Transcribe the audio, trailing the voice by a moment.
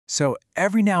So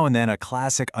every now and then a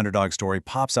classic underdog story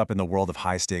pops up in the world of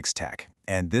high-stakes tech,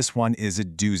 and this one is a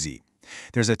doozy.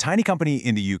 There's a tiny company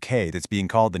in the UK that's being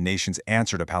called the nation's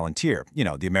answer to Palantir,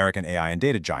 the American AI and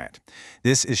data giant.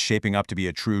 This is shaping up to be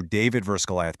a true David versus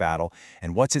Goliath battle,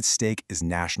 and what's at stake is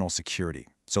national security.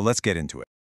 So let's get into it.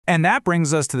 And that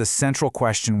brings us to the central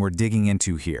question we're digging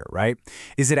into here, right?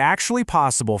 Is it actually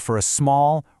possible for a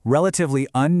small, relatively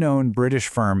unknown British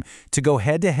firm to go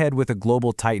head-to-head with a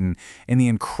global titan in the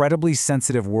incredibly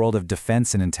sensitive world of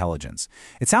defense and intelligence?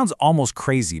 It sounds almost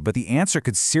crazy, but the answer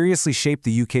could seriously shape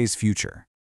the UK's future.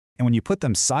 And when you put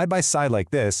them side by side like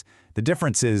this, the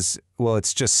difference is, well,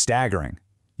 it's just staggering.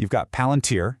 You've got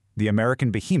Palantir, the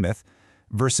American behemoth,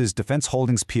 versus Defence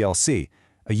Holdings PLC,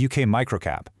 a UK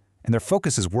microcap. And their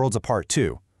focus is worlds apart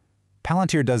too.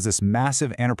 Palantir does this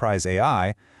massive enterprise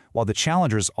AI, while the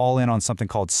challenger's all in on something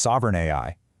called sovereign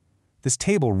AI. This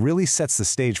table really sets the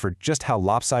stage for just how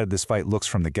lopsided this fight looks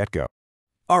from the get-go.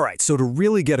 All right, so to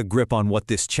really get a grip on what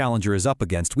this challenger is up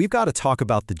against, we've got to talk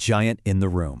about the giant in the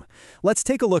room. Let's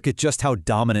take a look at just how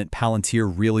dominant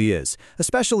Palantir really is,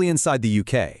 especially inside the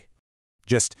UK.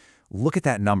 Just look at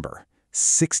that number,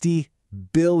 $60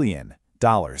 billion.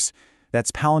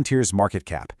 That's Palantir's market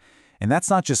cap. And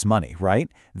that's not just money, right?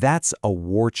 That's a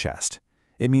war chest.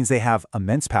 It means they have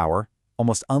immense power,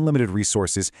 almost unlimited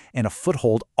resources, and a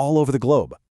foothold all over the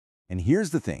globe. And here's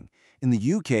the thing. In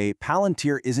the UK,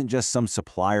 Palantir isn't just some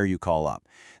supplier you call up.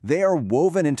 They are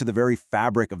woven into the very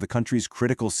fabric of the country's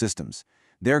critical systems.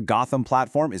 Their Gotham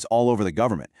platform is all over the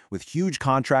government, with huge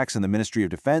contracts in the Ministry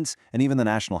of Defense and even the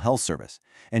National Health Service.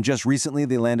 And just recently,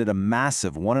 they landed a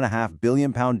massive £1.5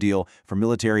 billion deal for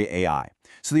military AI.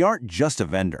 So they aren't just a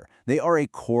vendor. They are a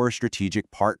core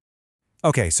strategic part.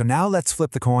 Okay, so now let's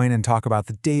flip the coin and talk about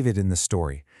the David in the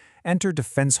story. Enter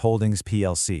Defence Holdings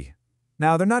PLC.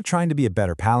 Now, they're not trying to be a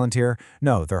better Palantir.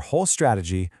 No, their whole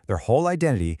strategy, their whole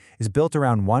identity is built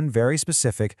around one very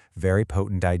specific, very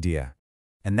potent idea.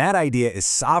 And that idea is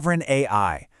sovereign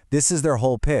AI. This is their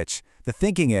whole pitch. The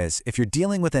thinking is, if you're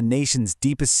dealing with a nation's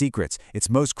deepest secrets, its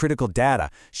most critical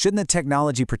data, shouldn't the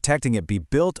technology protecting it be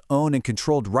built, owned, and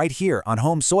controlled right here on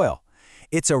home soil?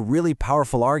 It's a really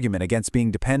powerful argument against being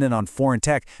dependent on foreign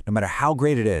tech, no matter how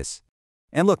great it is.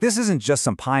 And look, this isn't just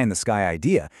some pie-in-the-sky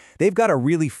idea. They've got a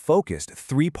really focused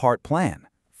three-part plan.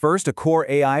 First, a core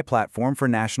AI platform for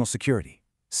national security.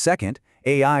 Second,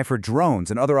 AI for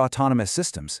drones and other autonomous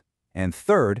systems. And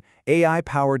third,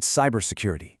 AI-powered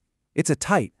cybersecurity. It's a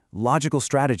tight, logical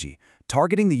strategy,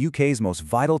 targeting the UK's most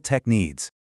vital tech needs.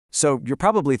 So you're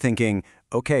probably thinking,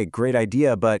 okay, great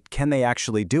idea, but can they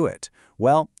actually do it?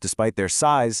 Well, despite their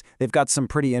size, they've got some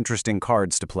pretty interesting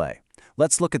cards to play.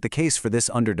 Let's look at the case for this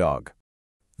underdog.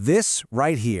 This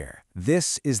right here,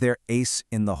 this is their ace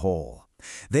in the hole.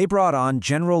 They brought on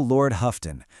General Lord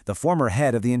Houghton, the former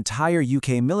head of the entire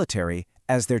UK military,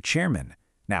 as their chairman.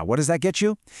 Now, what does that get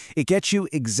you? It gets you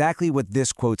exactly what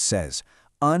this quote says: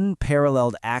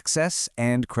 unparalleled access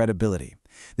and credibility.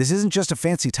 This isn't just a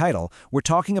fancy title. We're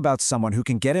talking about someone who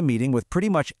can get a meeting with pretty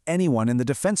much anyone in the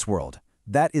defense world.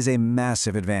 That is a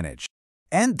massive advantage.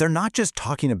 And they're not just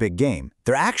talking a big game.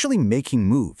 They're actually making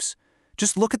moves.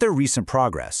 Just look at their recent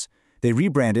progress. They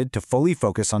rebranded to fully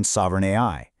focus on sovereign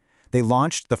AI. They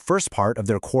launched the first part of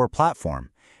their core platform.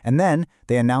 And then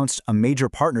they announced a major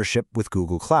partnership with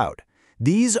Google Cloud.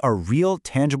 These are real,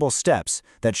 tangible steps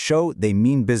that show they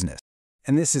mean business.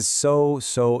 And this is so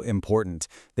important.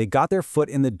 They got their foot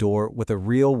in the door with a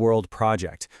real-world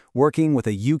project, working with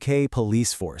a UK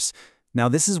police force. Now,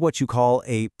 this is what you call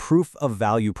a proof of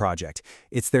value project.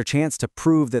 It's their chance to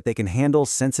prove that they can handle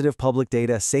sensitive public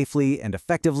data safely and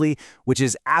effectively, which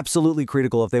is absolutely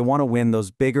critical if they want to win those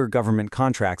bigger government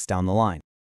contracts down the line.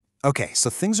 Okay,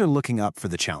 so things are looking up for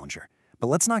the challenger. But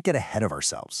let's not get ahead of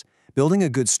ourselves. Building a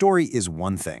good story is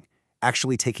one thing.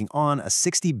 Actually taking on a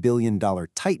 $60 billion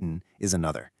titan is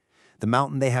another. The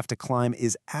mountain they have to climb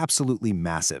is absolutely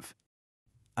massive.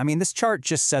 I mean, this chart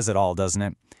just says it all, doesn't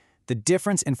it? The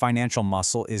difference in financial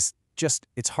muscle is just,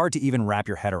 it's hard to even wrap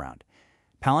your head around.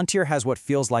 Palantir has what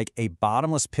feels like a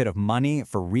bottomless pit of money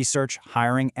for research,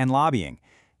 hiring, and lobbying.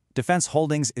 Defence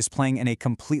Holdings is playing in a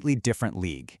completely different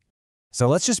league. So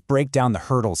let's just break down the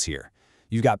hurdles here.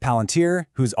 You've got Palantir,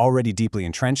 who's already deeply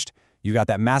entrenched. You've got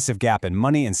that massive gap in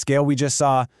money and scale we just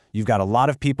saw. You've got a lot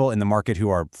of people in the market who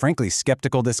are, frankly,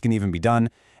 skeptical this can even be done.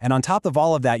 And on top of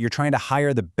all of that, you're trying to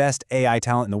hire the best AI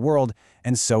talent in the world,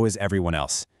 and so is everyone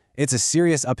else. It's a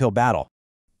serious uphill battle.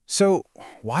 So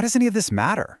why does any of this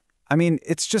matter? I mean,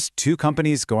 it's just two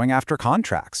companies going after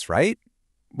contracts, right?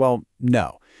 Well,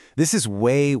 no. This is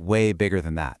way bigger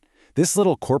than that. This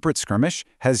little corporate skirmish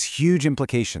has huge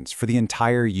implications for the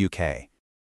entire UK.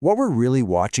 What we're really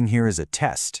watching here is a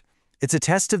test. It's a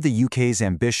test of the UK's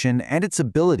ambition and its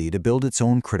ability to build its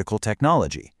own critical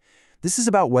technology. This is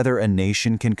about whether a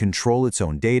nation can control its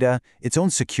own data, its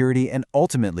own security, and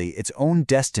ultimately its own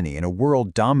destiny in a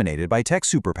world dominated by tech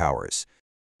superpowers.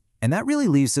 And that really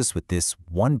leaves us with this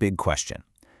one big question.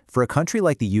 For a country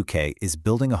like the UK, is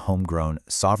building a homegrown,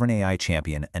 sovereign AI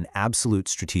champion an absolute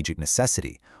strategic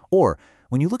necessity? Or,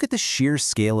 when you look at the sheer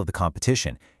scale of the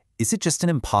competition, is it just an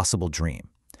impossible dream?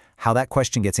 How that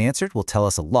question gets answered will tell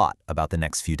us a lot about the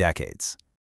next few decades.